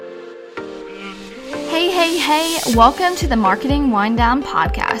Hey, welcome to the Marketing Wind Down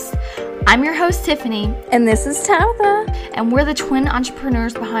podcast. I'm your host, Tiffany. And this is Tabitha. And we're the twin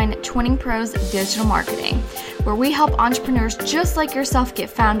entrepreneurs behind Twinning Pros Digital Marketing, where we help entrepreneurs just like yourself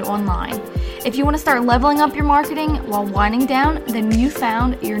get found online. If you want to start leveling up your marketing while winding down, then you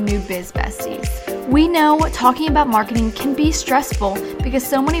found your new biz besties. We know talking about marketing can be stressful because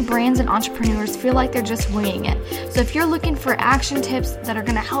so many brands and entrepreneurs feel like they're just winging it. So if you're looking for action tips that are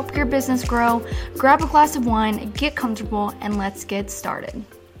going to help your business grow, grab a glass of wine, get comfortable, and let's get started.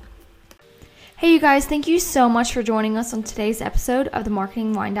 Hey you guys, thank you so much for joining us on today's episode of the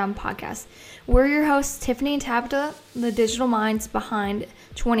Marketing Wind Down podcast. We're your hosts, Tiffany and Tabitha, the digital minds behind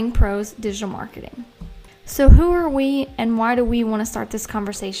Twinning Pros Digital Marketing. So who are we and why do we want to start this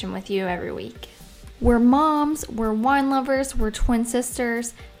conversation with you every week? We're moms, we're wine lovers, we're twin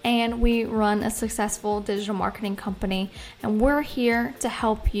sisters, and we run a successful digital marketing company. And we're here to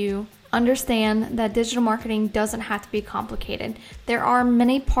help you understand that digital marketing doesn't have to be complicated. There are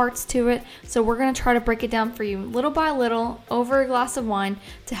many parts to it, so we're going to try to break it down for you little by little over a glass of wine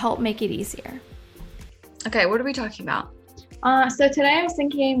to help make it easier. Okay, what are we talking about? So today I was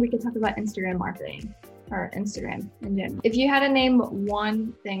thinking we could talk about Instagram marketing, or Instagram in general. If you had to name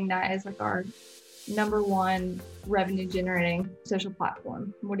one thing that is like our number one revenue generating social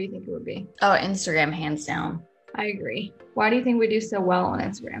platform, what do you think it would be? Oh, Instagram, hands down. I agree. Why do you think we do so well on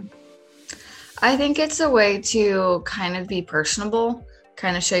Instagram? I think it's a way to kind of be personable,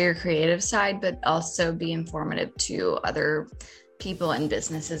 kind of show your creative side, but also be informative to other people and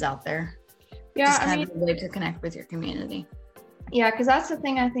businesses out there. Yeah, just kind of a way to connect with your community. Yeah, because that's the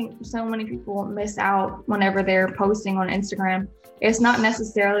thing I think so many people miss out whenever they're posting on Instagram. It's not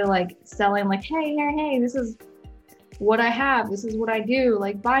necessarily like selling like, hey, this is what I have. This is what I do.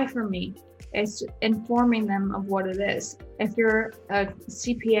 Like, buy from me. It's informing them of what it is. If you're a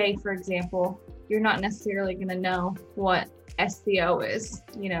CPA, for example, you're not necessarily going to know what SEO is.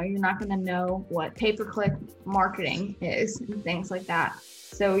 You know, you're not going to know what pay-per-click marketing is and things like that.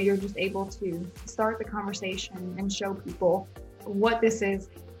 So you're just able to start the conversation and show people what this is,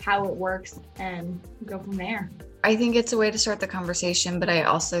 how it works, and go from there. I think it's a way to start the conversation, but I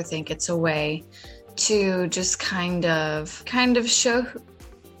also think it's a way to just kind of show.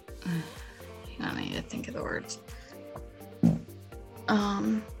 I need to think of the words.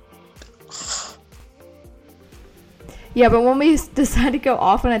 Yeah, but when we decide to go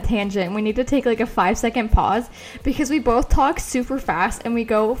off on a tangent, we need to take like a 5-second pause because we both talk super fast and we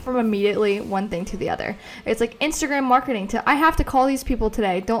go from immediately one thing to the other. It's like Instagram marketing to I have to call these people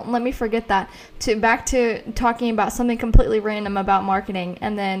today. Don't let me forget that. To back to talking about something completely random about marketing.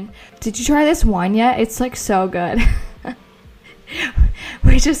 And then, did you try this wine yet? It's like so good.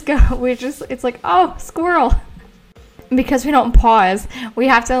 It's like, oh, squirrel. Because we don't pause, we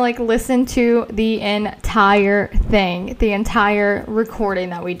have to like listen to the entire thing, the entire recording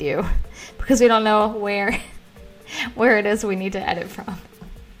that we do, because we don't know where it is we need to edit from.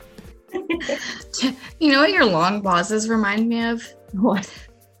 You know what your long pauses remind me of? What?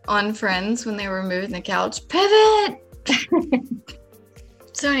 On Friends when they were moving the couch. Pivot!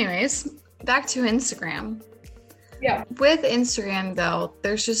 So anyways, back to Instagram. Yeah. With Instagram, though,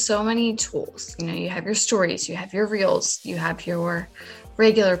 there's just so many tools. You know, you have your stories, you have your reels, you have your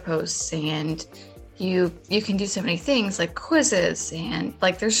regular posts, and you can do so many things like quizzes, and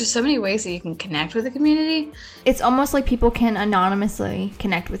like there's just so many ways that you can connect with the community. It's almost like people can anonymously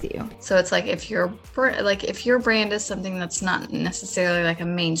connect with you. So it's like if your brand is something that's not necessarily like a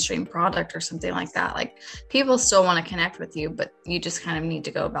mainstream product or something like that, like people still want to connect with you, but you just kind of need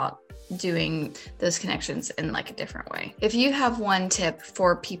to go about doing those connections in like a different way. If you have one tip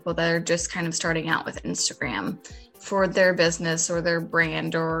for people that are just kind of starting out with Instagram for their business or their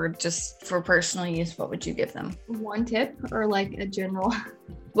brand or just for personal use, what would you give them? One tip or like a general?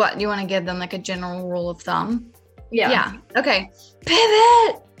 What, do you want to give them like a general rule of thumb? Yeah. Okay.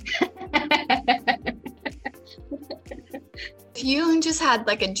 Pivot! If you just had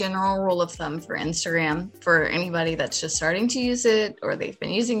like a general rule of thumb for Instagram for anybody that's just starting to use it or they've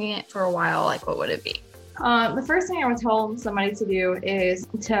been using it for a while, like what would it be? The first thing I would tell somebody to do is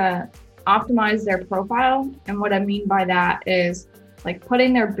to optimize their profile. And what I mean by that is like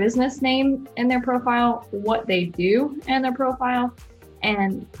putting their business name in their profile, what they do in their profile,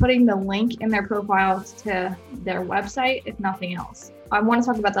 and putting the link in their profile to their website, if nothing else. I want to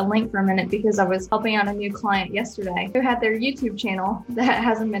talk about the link for a minute because I was helping out a new client yesterday who had their YouTube channel that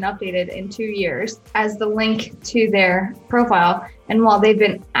hasn't been updated in 2 years as the link to their profile. And while they've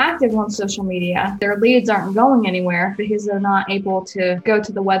been active on social media, their leads aren't going anywhere because they're not able to go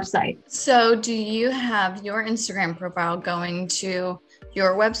to the website. So do you have your Instagram profile going to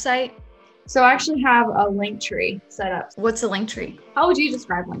your website? So I actually have a Linktree set up. What's a Linktree? How would you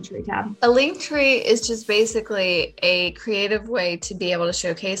describe Linktree, Tab? A Linktree is just basically a creative way to be able to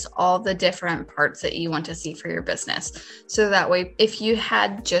showcase all the different parts that you want to see for your business. So that way, if you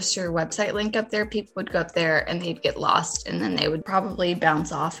had just your website link up there, people would go up there and they'd get lost and then they would probably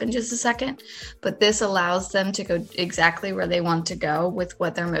bounce off in just a second. But this allows them to go exactly where they want to go with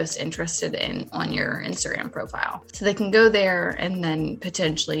what they're most interested in on your Instagram profile. So they can go there and then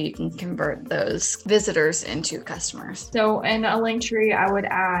potentially you can convert those visitors into customers. So in a Linktree, I would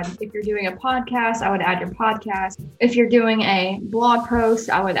add, if you're doing a podcast, I would add your podcast. If you're doing a blog post,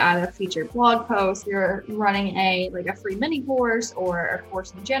 I would add a featured blog post. If you're running a free mini course or a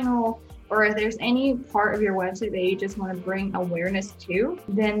course in general, or if there's any part of your website that you just want to bring awareness to,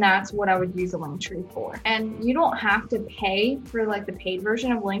 then that's what I would use a Linktree for. And you don't have to pay for the paid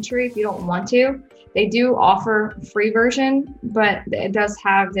version of Linktree if you don't want to. They do offer a free version, but it does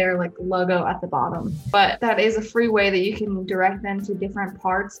have their logo at the bottom. But that is a free way that you can direct them to different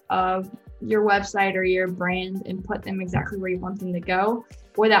parts of your website or your brand and put them exactly where you want them to go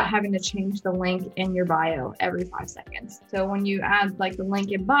without having to change the link in your bio every 5 seconds. So when you add the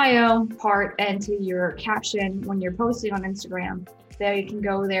link in bio part into your caption when you're posting on Instagram, they can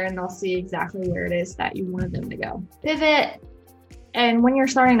go there and they'll see exactly where it is that you wanted them to go. Pivot. And when you're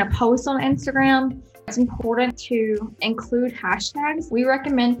starting to post on Instagram, it's important to include hashtags. We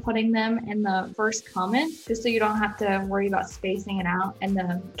recommend putting them in the first comment just so you don't have to worry about spacing it out in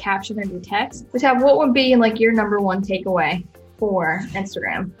the caption of your text. But what would be your number one takeaway for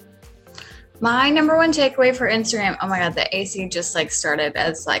Instagram? My number one takeaway for Instagram, oh my God, the AC just started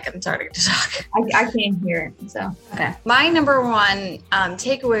as I'm starting to talk. I can't hear it, so. Okay. My number one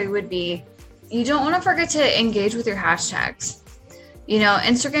takeaway would be, you don't want to forget to engage with your hashtags.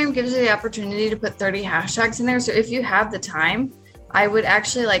 Instagram gives you the opportunity to put 30 hashtags in there. So if you have the time, I would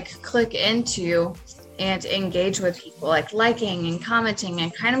actually click into and engage with people, liking and commenting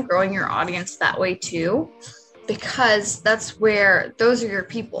and kind of growing your audience that way too, because those are your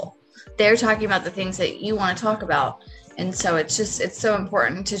people. They're talking about the things that you want to talk about. And so it's so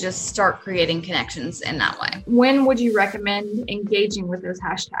important to just start creating connections in that way. When would you recommend engaging with those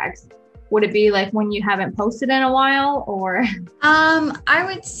hashtags? Would it be when you haven't posted in a while, or? I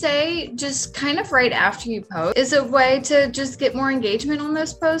would say just kind of right after you post is a way to just get more engagement on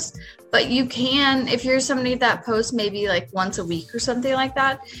those posts. But you can, if you're somebody that posts maybe once a week or something like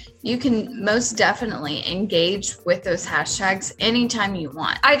that, you can most definitely engage with those hashtags anytime you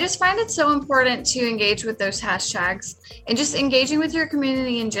want. I just find it so important to engage with those hashtags and just engaging with your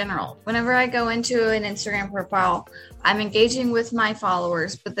community in general. Whenever I go into an Instagram profile, I'm engaging with my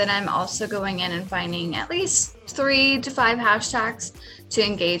followers, but then I'm also going in and finding at least 3 to 5 hashtags to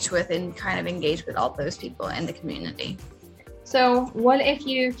engage with and kind of engage with all those people in the community. So what if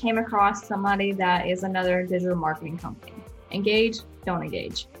you came across somebody that is another digital marketing company? Engage, don't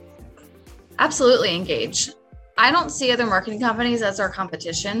engage? Absolutely engage. I don't see other marketing companies as our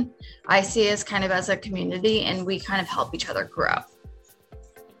competition. I see us kind of as a community and we kind of help each other grow.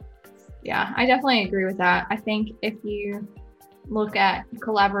 Yeah, I definitely agree with that. I think if you look at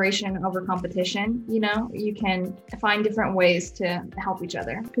collaboration over competition, you can find different ways to help each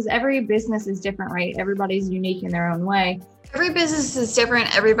other because every business is different, right? Everybody's unique in their own way. Every business is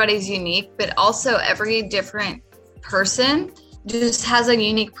different. Everybody's unique, but also every different person just has a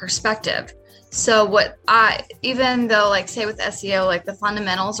unique perspective. So even though say with SEO, the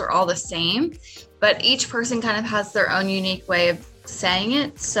fundamentals are all the same, but each person kind of has their own unique way of saying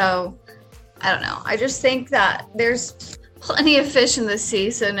it. So I don't know. I just think that there's plenty of fish in the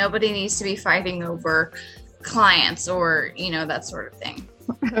sea, so nobody needs to be fighting over clients or, that sort of thing.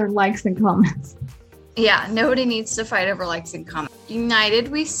 Or likes and comments. Yeah, nobody needs to fight over likes and comments. United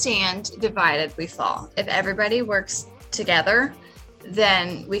we stand, divided we fall. If everybody works together,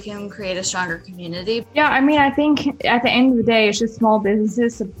 then we can create a stronger community. Yeah, I think at the end of the day, it's just small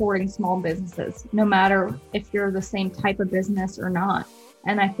businesses supporting small businesses, no matter if you're the same type of business or not.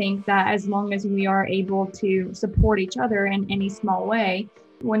 And I think that as long as we are able to support each other in any small way,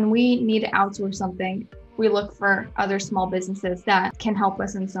 when we need to outsource something, we look for other small businesses that can help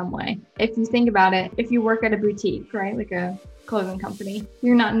us in some way. If you think about it, if you work at a boutique, right, like a clothing company,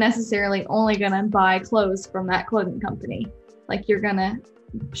 you're not necessarily only going to buy clothes from that clothing company. You're going to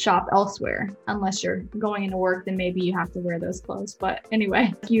shop elsewhere, unless you're going into work, then maybe you have to wear those clothes. But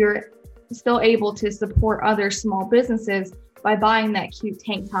anyway, you're still able to support other small businesses by buying that cute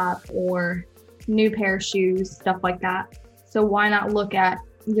tank top or new pair of shoes, stuff like that. So why not look at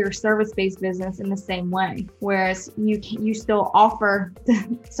your service-based business in the same way? Whereas you still offer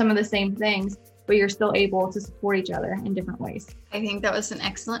some of the same things, but you're still able to support each other in different ways. I think that was an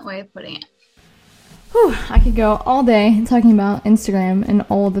excellent way of putting it. Whew, I could go all day talking about Instagram and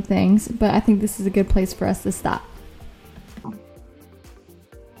all the things, but I think this is a good place for us to stop.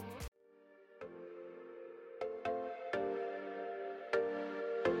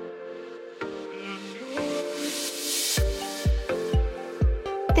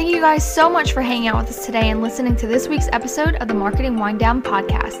 Thank you guys so much for hanging out with us today and listening to this week's episode of the Marketing Wind Down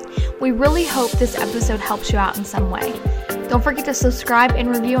podcast. We really hope this episode helps you out in some way. Don't forget to subscribe and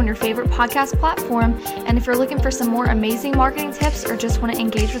review on your favorite podcast platform. And if you're looking for some more amazing marketing tips or just want to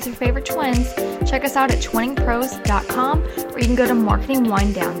engage with your favorite twins, check us out at twinningpros.com, or you can go to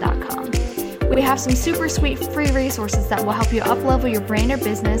marketingwinddown.com. We have some super sweet free resources that will help you up-level your brand or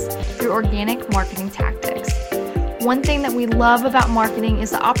business through organic marketing tactics. One thing that we love about marketing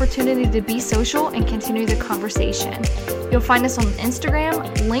is the opportunity to be social and continue the conversation. You'll find us on Instagram,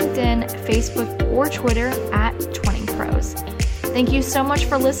 LinkedIn, Facebook, or Twitter at Twinning Pros. Thank you so much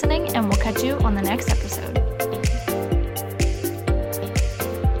for listening, and we'll catch you on the next episode.